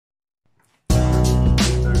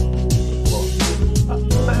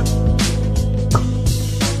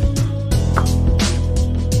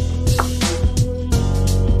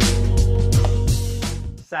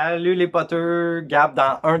Salut les poteux, Gab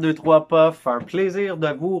dans 1, 2, 3 puff. Un plaisir de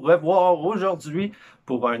vous revoir aujourd'hui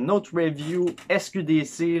pour un autre review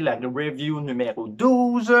SQDC, la review numéro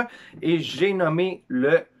 12. Et j'ai nommé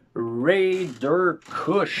le Raider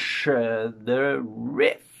Kush de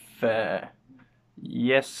Riff.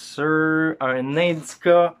 Yes sir, un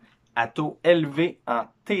indica à taux élevé en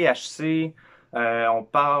THC. On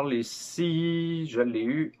parle ici, je l'ai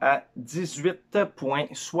eu à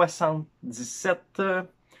 18,77.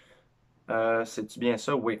 C'est-tu bien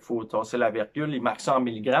ça? Oui, il faut tasser la virgule. Il marque ça en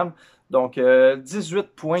milligrammes. Donc,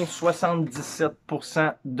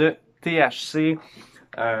 18,77% de THC.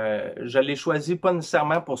 Je l'ai choisi pas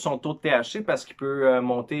nécessairement pour son taux de THC parce qu'il peut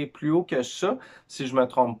monter plus haut que ça, si je me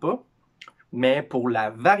trompe pas. Mais pour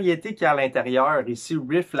la variété qu'il y a à l'intérieur, ici,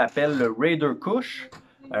 Riff l'appelle le Raider Kush.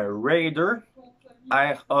 Raider,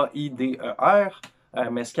 R-A-I-D-E-R.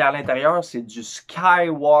 Mais ce qu'il y a à l'intérieur, c'est du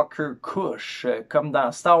Skywalker Kush. Comme dans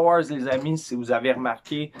Star Wars, les amis, si vous avez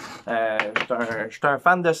remarqué, je suis un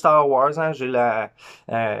fan de Star Wars. Hein, j'ai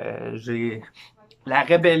la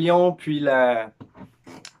rébellion puis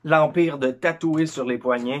l'empire de tatouer sur les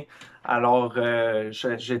poignets. Alors,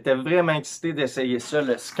 j'étais vraiment excité d'essayer ça,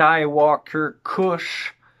 le Skywalker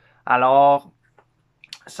Kush. Alors,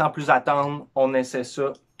 sans plus attendre, on essaie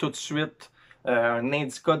ça tout de suite. Un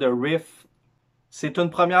indica de Riff. C'est une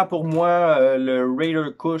première pour moi, le Raider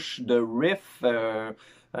Kush de Riff.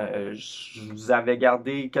 Je vous avais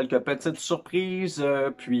gardé quelques petites surprises,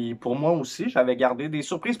 puis pour moi aussi, j'avais gardé des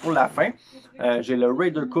surprises pour la fin. J'ai le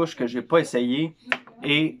Raider Kush que j'ai pas essayé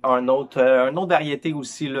et une autre variété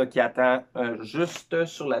aussi là, qui attend juste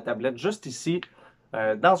sur la tablette, juste ici,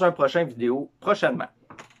 dans un prochain vidéo prochainement.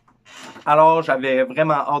 Alors, j'avais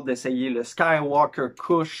vraiment hâte d'essayer le Skywalker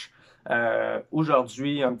Kush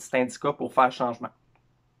aujourd'hui, un petit indica pour faire changement.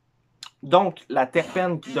 Donc, la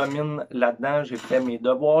terpène qui domine là-dedans, j'ai fait mes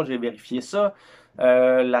devoirs, j'ai vérifié ça.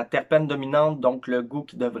 La terpène dominante, donc le goût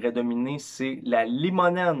qui devrait dominer, c'est la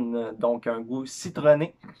limonène, donc un goût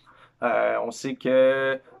citronné. On sait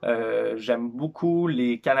que j'aime beaucoup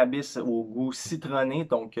les cannabis au goût citronné,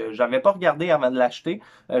 donc j'avais pas regardé avant de l'acheter.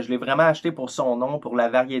 Je l'ai vraiment acheté pour son nom, pour la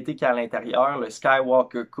variété qu'il y a à l'intérieur, le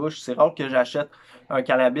Skywalker Kush. C'est rare que j'achète un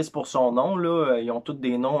cannabis pour son nom, là. Ils ont tous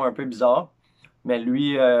des noms un peu bizarres. Mais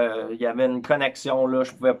lui, il y avait une connexion, là.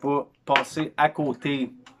 Je pouvais pas passer à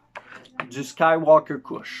côté du Skywalker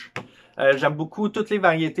Kush. J'aime beaucoup toutes les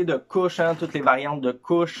variétés de Kush, hein, toutes les variantes de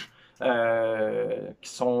Kush. Qui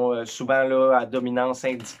sont souvent là à dominance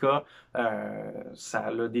indica. Ça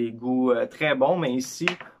a des goûts très bons, mais ici,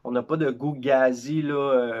 on n'a pas de goût gazi,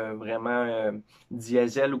 là, vraiment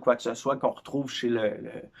diesel ou quoi que ce soit qu'on retrouve chez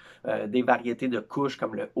des variétés de Kush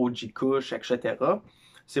comme le OG Kush, etc.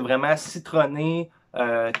 C'est vraiment citronné,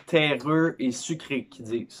 terreux et sucré qu'ils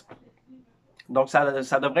disent. Donc ça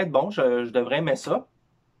devrait être bon, je devrais aimer ça.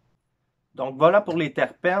 Donc voilà pour les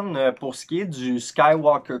terpènes. Pour ce qui est du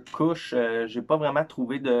Skywalker Kush, j'ai pas vraiment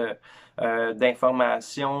trouvé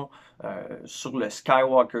d'informations sur le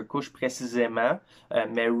Skywalker Kush précisément,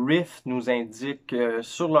 mais Riff nous indique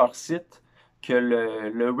sur leur site que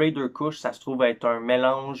le Raider Kush, ça se trouve être un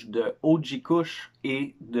mélange de OG Kush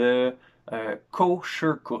et de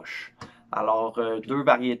Kosher Kush. Alors deux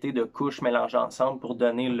variétés de Kush mélangées ensemble pour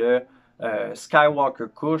donner le Skywalker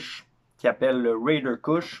Kush qui appelle le Raider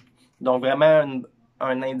Kush. Donc vraiment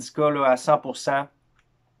un indica là, à 100%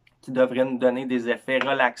 qui devrait nous donner des effets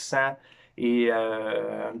relaxants et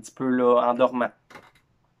un petit peu là, endormants.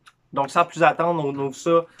 Donc sans plus attendre, on ouvre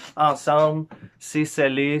ça ensemble. C'est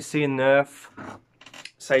scellé, c'est neuf.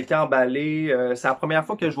 Ça a été emballé. C'est la première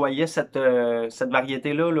fois que je voyais cette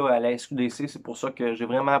variété-là là, à la SQDC. C'est pour ça que j'ai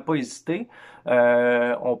vraiment pas hésité.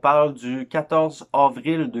 On parle du 14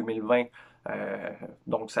 avril 2020.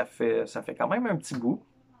 Donc ça fait quand même un petit bout.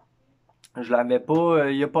 Je l'avais pas.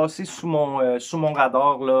 Il a passé sous mon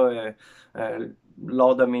radar là,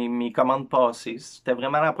 lors de mes commandes passées. C'était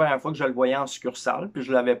vraiment la première fois que je le voyais en succursale, puis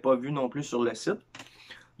je l'avais pas vu non plus sur le site.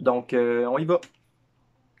 Donc on y va.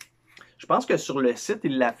 Je pense que sur le site,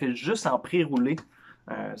 il l'affiche juste en pré-roulé.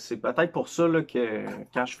 C'est peut-être pour ça là, que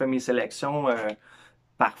quand je fais mes sélections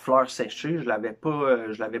par fleurs séchées, je l'avais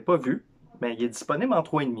pas vu. Mais il est disponible en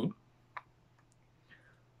 3,5.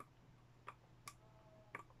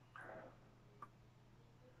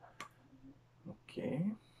 OK.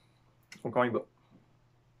 Donc, on y va.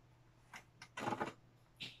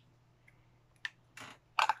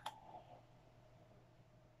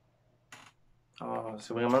 Ah,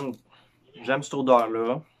 c'est vraiment... J'aime cette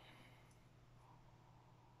odeur-là.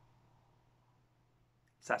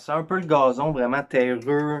 Ça sent un peu le gazon, vraiment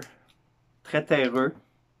terreux. Très terreux.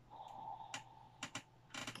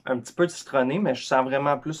 un petit peu de citronné, mais je sens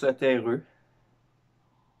vraiment plus le terreux.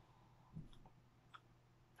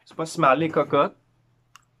 C'est pas si mal les cocottes.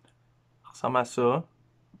 Ça ressemble à ça.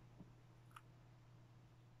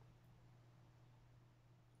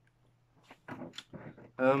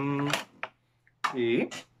 Et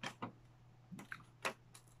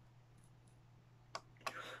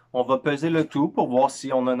on va peser le tout pour voir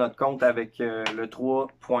si on a notre compte avec le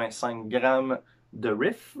 3,5 g de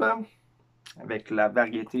Riff, avec la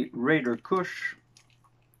variété Raider Kush.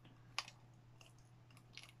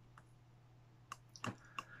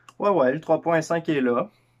 Ouais, le 3,5 est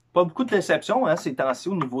là. Pas beaucoup de déception hein, ces temps-ci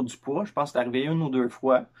au niveau du poids. Je pense que c'est arrivé une ou deux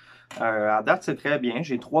fois. À date, c'est très bien.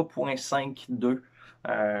 J'ai 3,52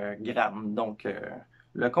 grammes. Donc,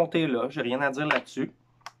 le compte est là. J'ai rien à dire là-dessus.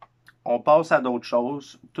 On passe à d'autres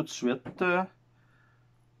choses tout de suite.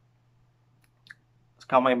 C'est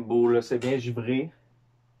quand même beau, là. C'est bien givré.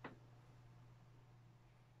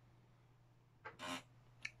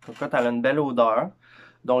 La cocotte, elle a une belle odeur.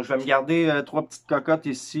 Donc, je vais me garder 3 petites cocottes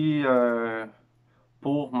ici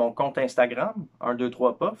pour mon compte Instagram,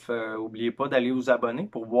 undeuxtroispuff. N'oubliez pas d'aller vous abonner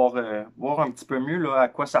pour voir un petit peu mieux là, à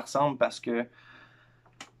quoi ça ressemble parce que,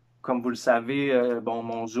 comme vous le savez, bon,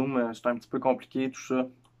 mon zoom, c'est un petit peu compliqué, tout ça.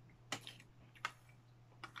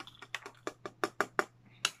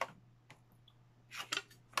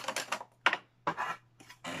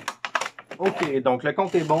 OK, donc le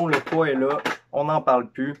compte est bon, le poids est là, on n'en parle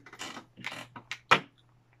plus.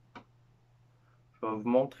 Je vais vous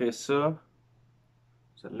montrer ça.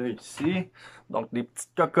 Celle-là ici. Donc des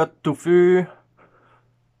petites cocottes touffues.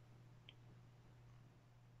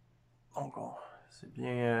 Donc c'est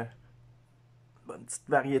bien bonne petite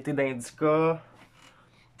variété d'indica.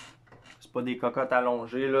 C'est pas des cocottes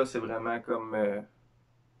allongées, là, c'est vraiment comme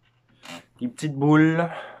des petites boules.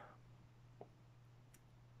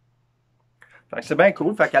 C'est bien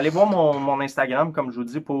cool. Fait qu'allez voir mon Instagram, comme je vous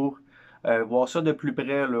dis, pour voir ça de plus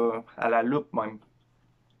près, là, à la loupe même.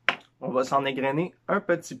 On va s'en égrener un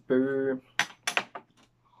petit peu.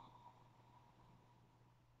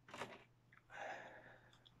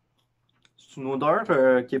 C'est une odeur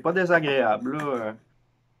qui n'est pas désagréable.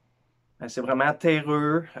 C'est vraiment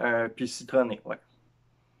terreux puis citronné. Ouais.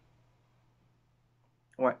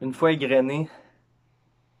 Ouais, une fois égrené,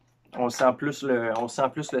 on sent plus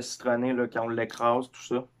le citronné là, quand on l'écrase, tout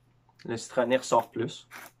ça. Le citronné ressort plus.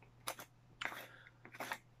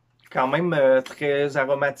 Quand même très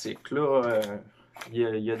aromatique. Là,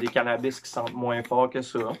 y a des cannabis qui sentent moins fort que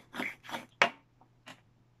ça.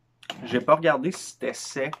 J'ai pas regardé si c'était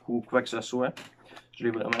sec ou quoi que ce soit. Je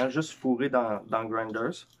l'ai vraiment juste fourré dans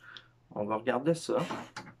Grinders. On va regarder ça.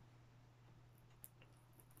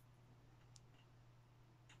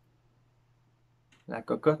 La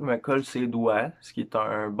cocotte me colle ses doigts, ce qui est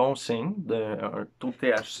un bon signe d'un taux de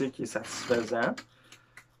THC qui est satisfaisant.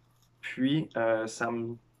 Puis, ça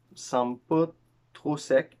me semble pas trop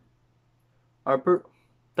sec. Un peu,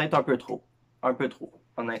 peut-être un peu trop. Un peu trop,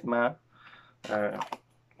 honnêtement.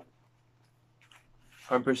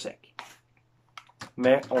 Un peu sec.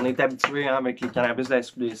 Mais on est habitué hein, avec les cannabis de la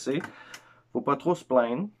SQDC. Faut pas trop se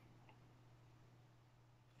plaindre.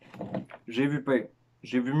 J'ai vu pire.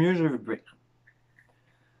 J'ai vu mieux, j'ai vu pire.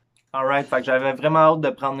 Alright, fait que j'avais vraiment hâte de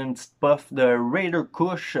prendre une petite puff de Raider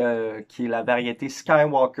Kush, qui est la variété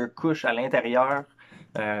Skywalker Kush à l'intérieur.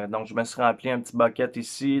 Donc je me suis rempli un petit bucket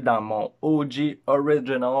ici dans mon OG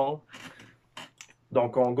Original.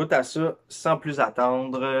 Donc on goûte à ça sans plus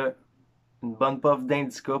attendre. Une bonne puff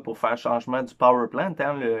d'indica pour faire changement du Power Plant,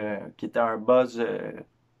 hein, qui était un buzz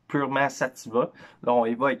purement sativa. Là, on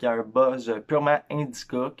y va avec un buzz purement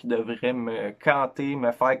indica qui devrait me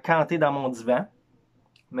faire canter dans mon divan.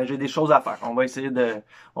 Mais j'ai des choses à faire. On va essayer de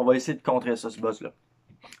contrer ça, ce buzz-là.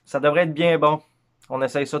 Ça devrait être bien bon. On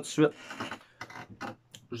essaye ça tout de suite.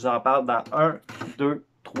 Je vous en parle dans 1, 2,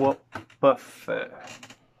 3 puffs.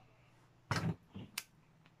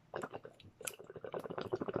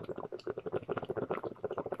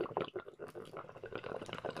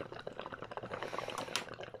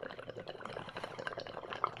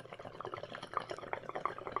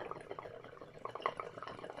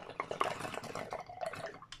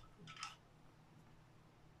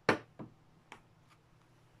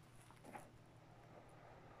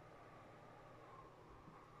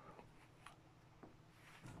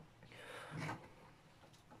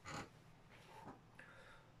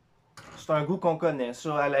 C'est un goût qu'on connaît,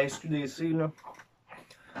 ça, à la SQDC, là.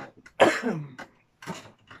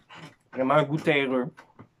 Vraiment un goût terreux.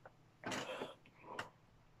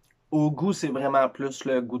 Au goût, c'est vraiment plus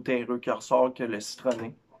le goût terreux qui ressort que le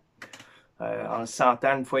citronné. En le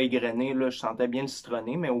sentant une fois égrené, là, je sentais bien le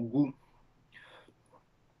citronné, mais au goût,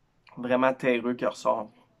 Vraiment terreux qui ressort.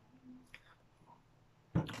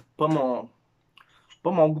 Pas mon,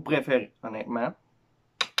 pas mon goût préféré, honnêtement.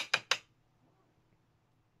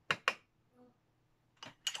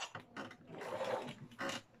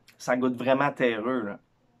 Ça goûte vraiment terreux, là.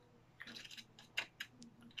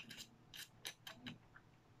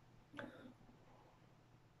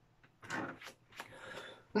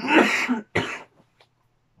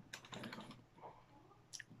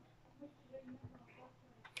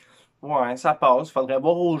 Ouais, ça passe. Faudrait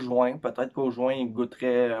voir au joint. Peut-être qu'au joint, il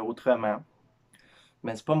goûterait autrement.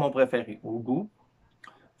 Mais c'est pas mon préféré. Au goût,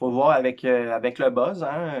 faut voir avec le buzz,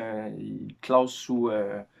 hein. Il classe sous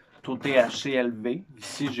taux THC élevé.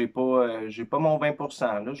 Ici, j'ai pas mon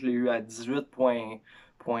 20%. Là, je l'ai eu à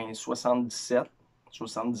 18,77,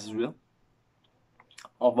 78.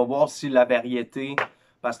 On va voir si la variété,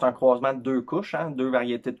 parce que c'est un croisement de deux couches, hein, deux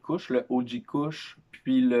variétés de couches, le OG Kush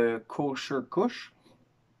puis le Kosher Kush.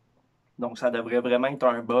 Donc, ça devrait vraiment être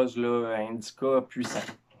un buzz là, indica puissant.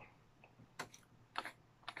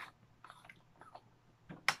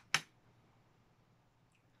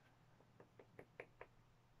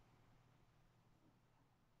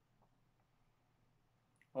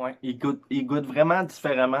 Ouais, il goûte vraiment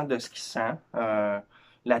différemment de ce qu'il sent.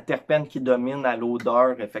 La terpène qui domine à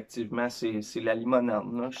l'odeur, effectivement, c'est la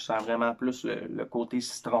limonade, là. Je sens vraiment plus le côté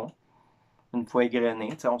citron. Une fois égrené,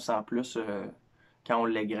 tu sais, on sent plus quand on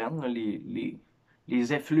l'égrène, là,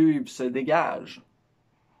 les effluves se dégagent.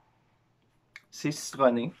 C'est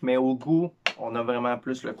citronné, mais au goût, on a vraiment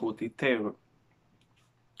plus le côté terreux.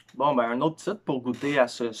 Bon, ben, un autre titre pour goûter à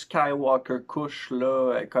ce Skywalker Kush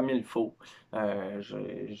là, comme il faut.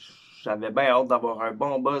 J'avais bien hâte d'avoir un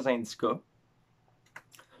bon buzz indica.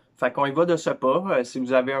 Fait qu'on y va de ce pas. Si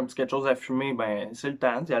vous avez un petit quelque chose à fumer, ben, c'est le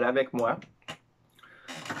temps d'y aller avec moi.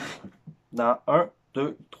 Dans un,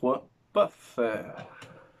 2, 3, puff.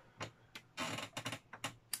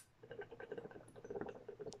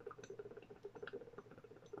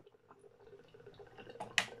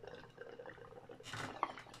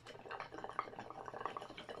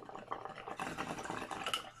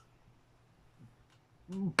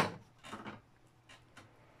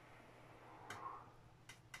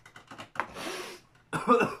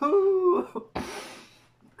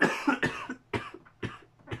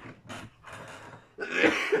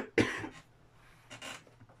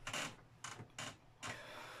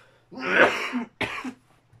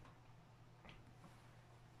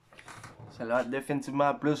 Celle-là a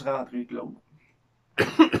définitivement plus rentré que l'autre.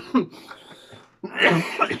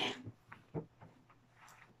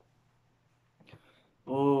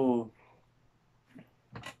 Oh.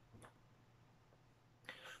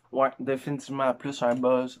 Ouais, définitivement plus un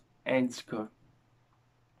buzz indica.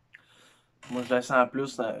 Moi, je le sens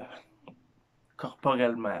plus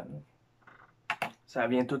corporellement. Ça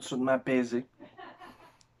vient tout de suite m'apaiser.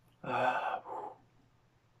 Ah,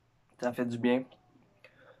 ça fait du bien.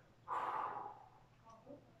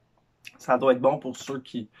 Ça doit être bon pour ceux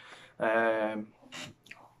euh,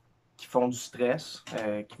 qui font du stress,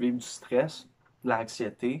 qui vivent du stress, de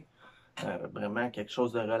l'anxiété. Vraiment quelque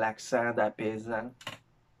chose de relaxant, d'apaisant.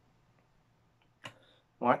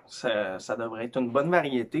 Ouais, ça devrait être une bonne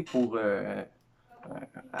variété pour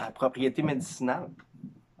à propriété médicinale.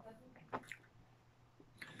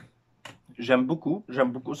 J'aime beaucoup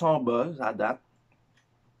son buzz à date.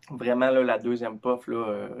 Vraiment, là, la deuxième puff,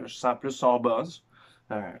 là, je sens plus son buzz.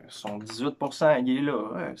 Son 18%, il est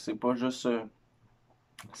là. C'est pas juste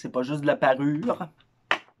de la parure.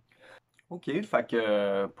 OK, fait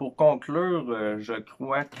que pour conclure, je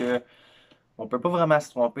crois que on peut pas vraiment se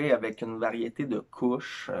tromper avec une variété de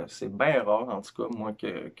couches. C'est bien rare, en tout cas, moi,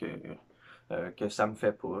 que ça me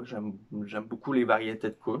fait pas. J'aime beaucoup les variétés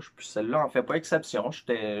de couches. Puis celle-là en fait pas exception.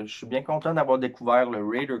 Je suis bien content d'avoir découvert le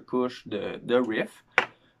Raider Kush de Riff.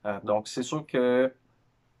 Donc c'est sûr que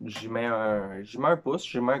j'y mets un pouce,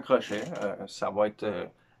 j'y mets un crochet. Ça va être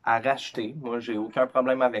à racheter. Moi, j'ai aucun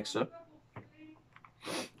problème avec ça.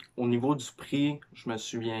 Au niveau du prix, je me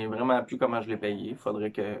souviens vraiment plus comment je l'ai payé. Il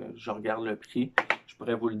faudrait que je regarde le prix. Je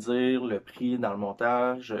pourrais vous le dire, le prix dans le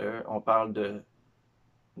montage, on parle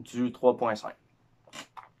du 3,5.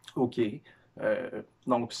 OK.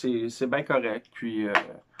 Donc, c'est bien correct. Puis,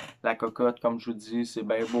 la cocotte, comme je vous dis, c'est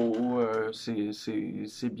bien beau.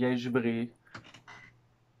 C'est bien givré.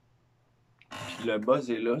 Puis, le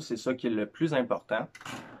buzz est là. C'est ça qui est le plus important.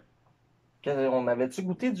 On avait-tu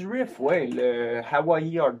goûté du Riff? Ouais, le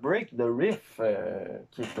Hawaii Heartbreak de Riff,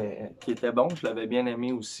 qui était bon. Je l'avais bien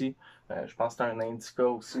aimé aussi. Je pense que c'était un indica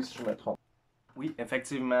aussi, si je me trompe. Oui,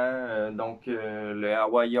 effectivement. Donc, le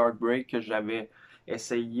Hawaii Heartbreak que j'avais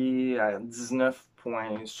essayé à 19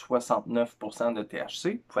 19,69% de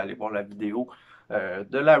THC. Vous pouvez aller voir la vidéo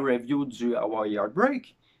de la review du Hawaii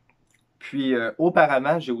Heartbreak. Puis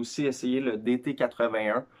auparavant, j'ai aussi essayé le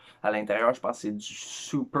DT81. À l'intérieur, je pense que c'est du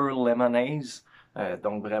Super Lemonade.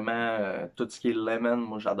 Donc vraiment, tout ce qui est lemon,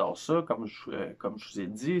 moi j'adore ça, comme je vous ai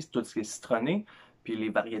dit, tout ce qui est citronné. Puis les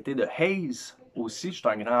variétés de Haze aussi, je suis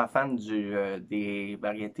un grand fan des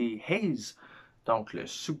variétés Haze. Donc le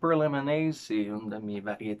Super Lemonade, c'est une de mes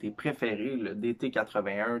variétés préférées. Le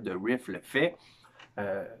DT81 de Riff le fait.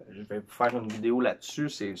 Je vais vous faire une vidéo là-dessus,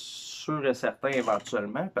 c'est sûr et certain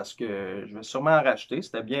éventuellement, parce que je vais sûrement en racheter.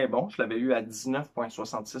 C'était bien bon, je l'avais eu à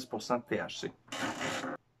 19,66% de THC.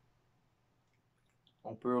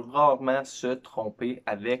 On peut rarement se tromper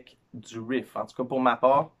avec du Riff. En tout cas, pour ma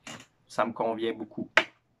part, ça me convient beaucoup.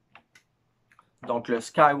 Donc, le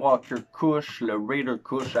Skywalker Kush, le Raider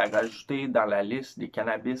Kush à rajouter dans la liste des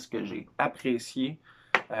cannabis que j'ai appréciés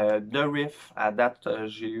de Riff. À date,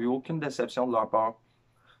 j'ai eu aucune déception de leur part.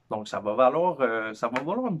 Donc, ça va valoir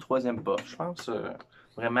une troisième puff. Je pense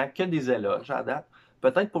vraiment que des éloges à date.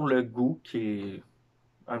 Peut-être pour le goût qui est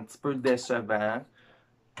un petit peu décevant.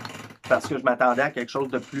 Parce que je m'attendais à quelque chose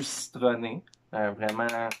de plus citronné.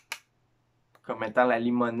 Vraiment comme étant la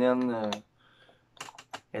limonène,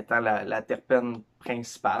 étant la terpène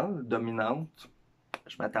principale, dominante.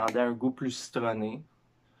 Je m'attendais à un goût plus citronné.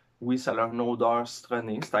 Oui, ça a une odeur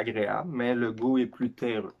citronnée, c'est agréable, mais le goût est plus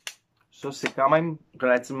terreux. Ça, c'est quand même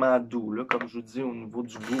relativement doux, là, comme je vous dis, au niveau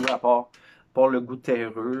du goût, à part le goût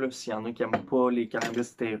terreux. S'il y en a qui n'aiment pas les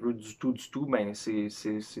cannabis terreux du tout, ben c'est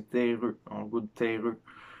terreux, un goût de terreux.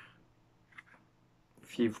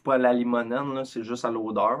 Fiez-vous pas à la limonène, c'est juste à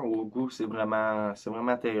l'odeur. Au goût, c'est vraiment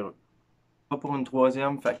terreux. Pas pour une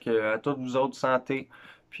troisième, fait que à toutes vous autres, santé.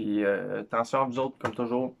 Puis attention à vous autres, comme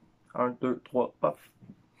toujours. 1, 2, 3, paf.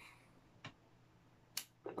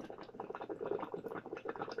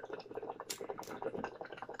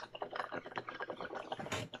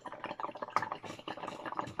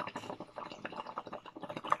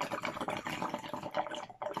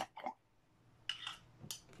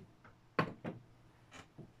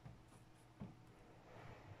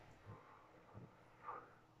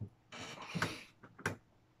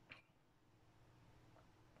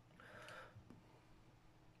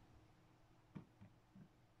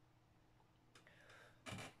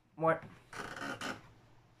 Ouais.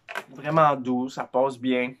 Vraiment doux, ça passe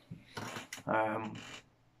bien. Un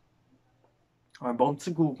bon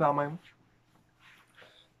petit goût quand même.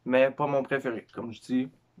 Mais pas mon préféré, comme je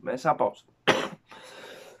dis. Mais ça passe.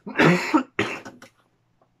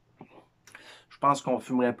 Je pense qu'on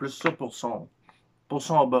fumerait plus ça pour son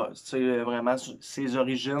buzz. Tu sais, vraiment, ses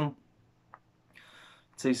origines.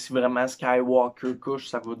 Tu sais, si vraiment Skywalker Kush,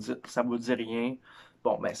 ça vous dit rien.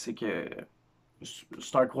 Bon, ben c'est que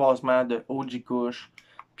c'est un croisement de OG Kush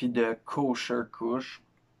puis de Kosher Kush.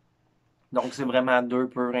 Donc, c'est vraiment deux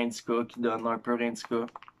purs indica qui donnent un pur indica.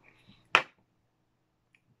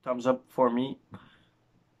 Thumbs up for me.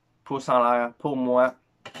 Pouce en l'air pour moi.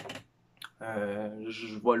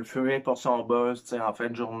 Je vais le fumer pour son buzz, en fin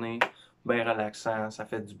de journée. Bien relaxant, ça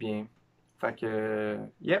fait du bien. Fait que,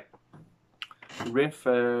 yep. Riff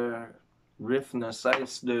ne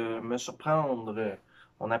cesse de me surprendre.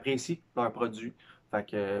 On apprécie leur produit. Fait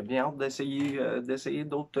que, bien hâte d'essayer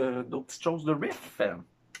d'autres petites choses de Riff.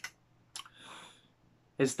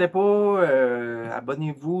 N'hésitez pas,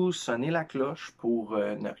 abonnez-vous, sonnez la cloche pour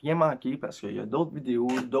ne rien manquer parce qu'il y a d'autres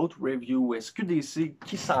vidéos, d'autres reviews SQDC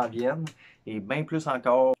qui s'en viennent et bien plus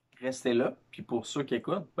encore. Restez là. Puis pour ceux qui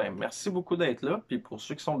écoutent, ben merci beaucoup d'être là. Puis pour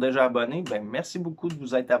ceux qui sont déjà abonnés, ben merci beaucoup de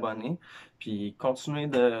vous être abonnés. Puis continuez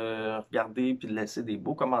de regarder puis de laisser des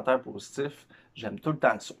beaux commentaires positifs. J'aime tout le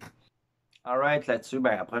temps ça. Alright, là-dessus,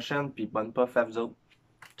 ben à la prochaine. Puis bonne puff à vous autres.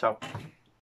 Ciao.